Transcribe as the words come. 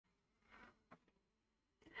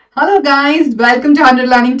Hello guys, welcome to 100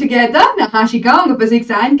 Learning Together. நான் ஹாஷிகா, உங்க physics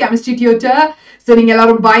and chemistry tutor. So நீங்க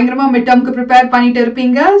எல்லாரும் பயங்கரமா midtermக்கு prepare பண்ணிட்டு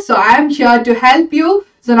இருப்பீங்க. So I am here to help you.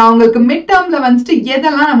 So நான் உங்களுக்கு midtermல வந்துட்டு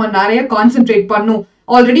எதெல்லாம் நம்ம நிறைய concentrate பண்ணணும்.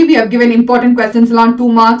 Already we have given important questions on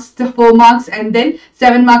 2 marks, 4 marks and then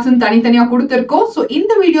 7 marks தனித்தனியா கொடுத்திருக்கோம். So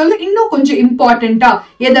இந்த வீடியோல இன்னும் கொஞ்சம் இம்பார்ட்டன்ட்டா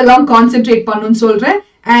எதெல்லாம் concentrate பண்ணணும்னு சொல்றேன்.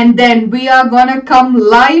 And then we are gonna come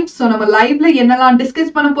live. So நம்ம liveல என்னெல்லாம்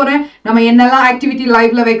டிஸ்கஸ் பண்ண போறேன், நம்ம என்னெல்லாம் ஆக்டிவிட்டி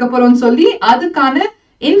liveல வைக்க போறோம்னு சொல்லி அதுக்கான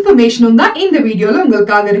இன்ஃபர்மேஷனும் தான் இந்த வீடியோல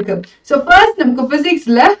உங்களுக்காக இருக்கு. So first நமக்கு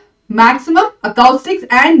பிசிக்ஸ்ல maximum, acoustics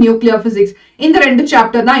and nuclear physics இந்த ரெண்டு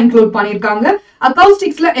சாப்டர் தான் இன்க்ளூட் பண்ணிருக்காங்க.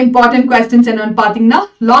 acousticsல important questions என்னன்னு பாத்தீங்கன்னா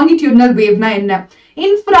longitudinal waveனா என்ன,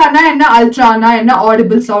 இன்ஃப்ரானா என்ன, அல்ட்ரானா என்ன,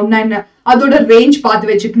 ஆடிபிள் சவுண்ட்னா என்ன, அதோட ரேஞ்ச் பார்த்து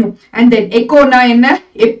வச்சுக்கணும். அண்ட் தென் எக்கோனா என்ன,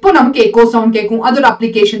 எப்போ நமக்கு எக்கோ சவுண்ட் கேட்கும், அதோட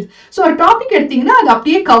அப்ளிகேஷன்ஸ். ஸோ ஒரு டாபிக் எடுத்தீங்கன்னா அது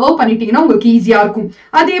அப்படியே கவர் பண்ணிட்டீங்கன்னா உங்களுக்கு ஈஸியா இருக்கும்.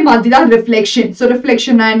 அதே மாதிரி தான் ரிஃப்ளெக்ஷன். ஸோ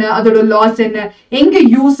ரிஃப்ளெக்ஷன்னா என்ன, அதோட லாஸ் என்ன, எங்க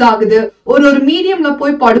யூஸ் ஆகுது, ஒரு மீடியம்ல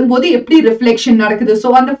போய் படும்போது எப்படி ரிஃப்ளெக்ஷன் நடக்குது. ஸோ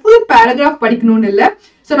அந்த ஃபுல் பேராகிராஃப் படிக்கணும்னு இல்லை.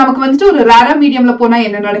 சோ நமக்கு வந்துட்டு ஒரு ரேரா மீடியம்ல போனா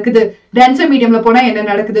என்ன நடக்குது, டென்சர் மீடியம்ல போனா என்ன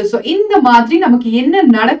நடக்குது, சோ இந்த மாதிரி நமக்கு என்ன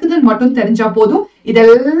நடக்குதுன்னு மட்டும் தெரிஞ்சா போதும். இது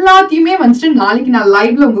எல்லாத்தையுமே வந்துட்டு நாளைக்கு நான்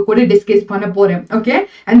லைவ்ல உங்க கூட டிஸ்கஸ் பண்ண போறேன். Okay,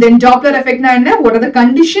 and then Doppler effect na enna, what are the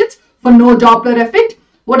conditions for no Doppler effect,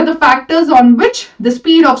 what are the factors on which the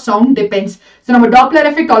speed of sound depends. So நம்ம Doppler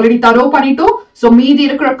effect already thorough பண்ணிட்டோம். So மீதி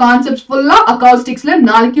இருக்கிற concepts ஃபுல்லா acousticsல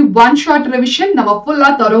நாளைக்கு one shot revision நம்ம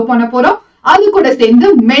ஃபுல்லா thorough பண்ண போறோம். அது கூட சேர்ந்து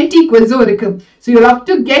மென்டி குவிஸும் இருக்கு. So you'll have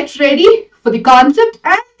to get ready for the concept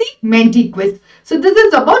and the menti quiz. So this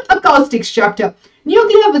is about acoustics chapter.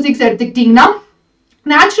 Nuclear physics எடுத்துக்கிட்டீங்கன்னா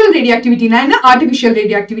natural radioactivity na enna, artificial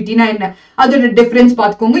radioactivity na enna, அதோட டிஃபரன்ஸ்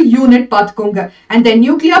பார்த்துக்கோங்க, unit பார்த்துக்கோங்க. and then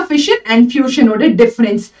nuclear fission and fusion ஓட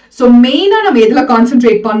difference. so மெயினா நம்ம எதுல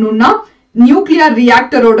concentrate பண்ணணும்னா nuclear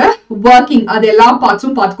ரியாக்டரோட working, அது எல்லா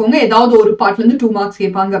பார்ட்ஸும் பார்த்துக்கோங்க. ஏதாவது ஒரு பார்ட்ல இருந்து 2 மார்க்ஸ்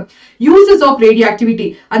கேட்பாங்க. யூசஸ் ஆஃப் ரேடியோ ஆக்டிவிட்டி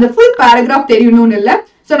அந்த ஃபுல் பேராகிராஃப் தெரியணும்னு இல்லை.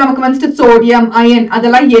 ஸோ நமக்கு வந்துட்டு சோடியம், அயன்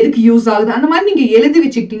அதெல்லாம் எதுக்கு யூஸ் ஆகுது அந்த மாதிரி நீங்க எழுதி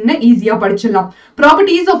வச்சுக்கிட்டீங்கன்னா ஈஸியா படிச்சிடலாம்.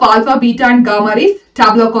 Properties of alpha, beta and gamma race,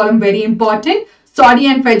 டேப்லோ காலம் வெரி இம்பார்ட்டன்ட். சாடி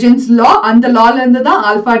அண்ட் ஃபெஜன்ஸ் லா, அந்த லால இருந்து தான்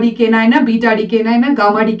ஆல்பா டிகேனா என்ன, பீட்டா டிகேனா என்ன,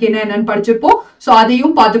 காமா டிகேனா என்னன்னு படிச்சிருப்போம். சோ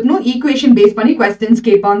அதையும் பார்த்துக்கணும். ஈக்குவேஷன் பேஸ் பண்ணி கொஸ்டின்ஸ்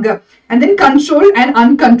கேட்பாங்க. And then control and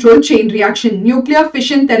அன்கண்ட்ரோல் chain reaction, nuclear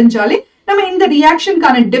fission தெரிஞ்சாலே நம்ம இந்த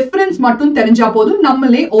ரியாக்ஷனுக்கான டிஃபரன்ஸ் மட்டும் தெரிஞ்சா போதும்,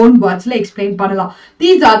 நம்மளே ஓன் வேர்ட்ஸ்ல எக்ஸ்பிளைன் பண்ணலாம்.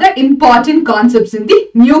 These are the important concepts in the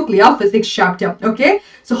nuclear physics chapter. Okay,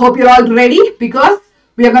 so hope you're all ready because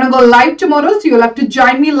we are going to go live tomorrow. So you'll have to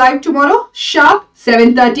join me live tomorrow sharp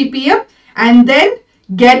 7:30 p.m. and then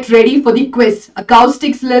get ready for the quiz.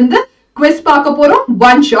 Acoustics la irundhu quiz paaka porom,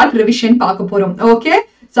 one shot revision paaka porom. Okay,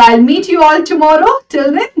 so I'll meet you all tomorrow. Till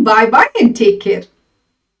then, bye bye and take care.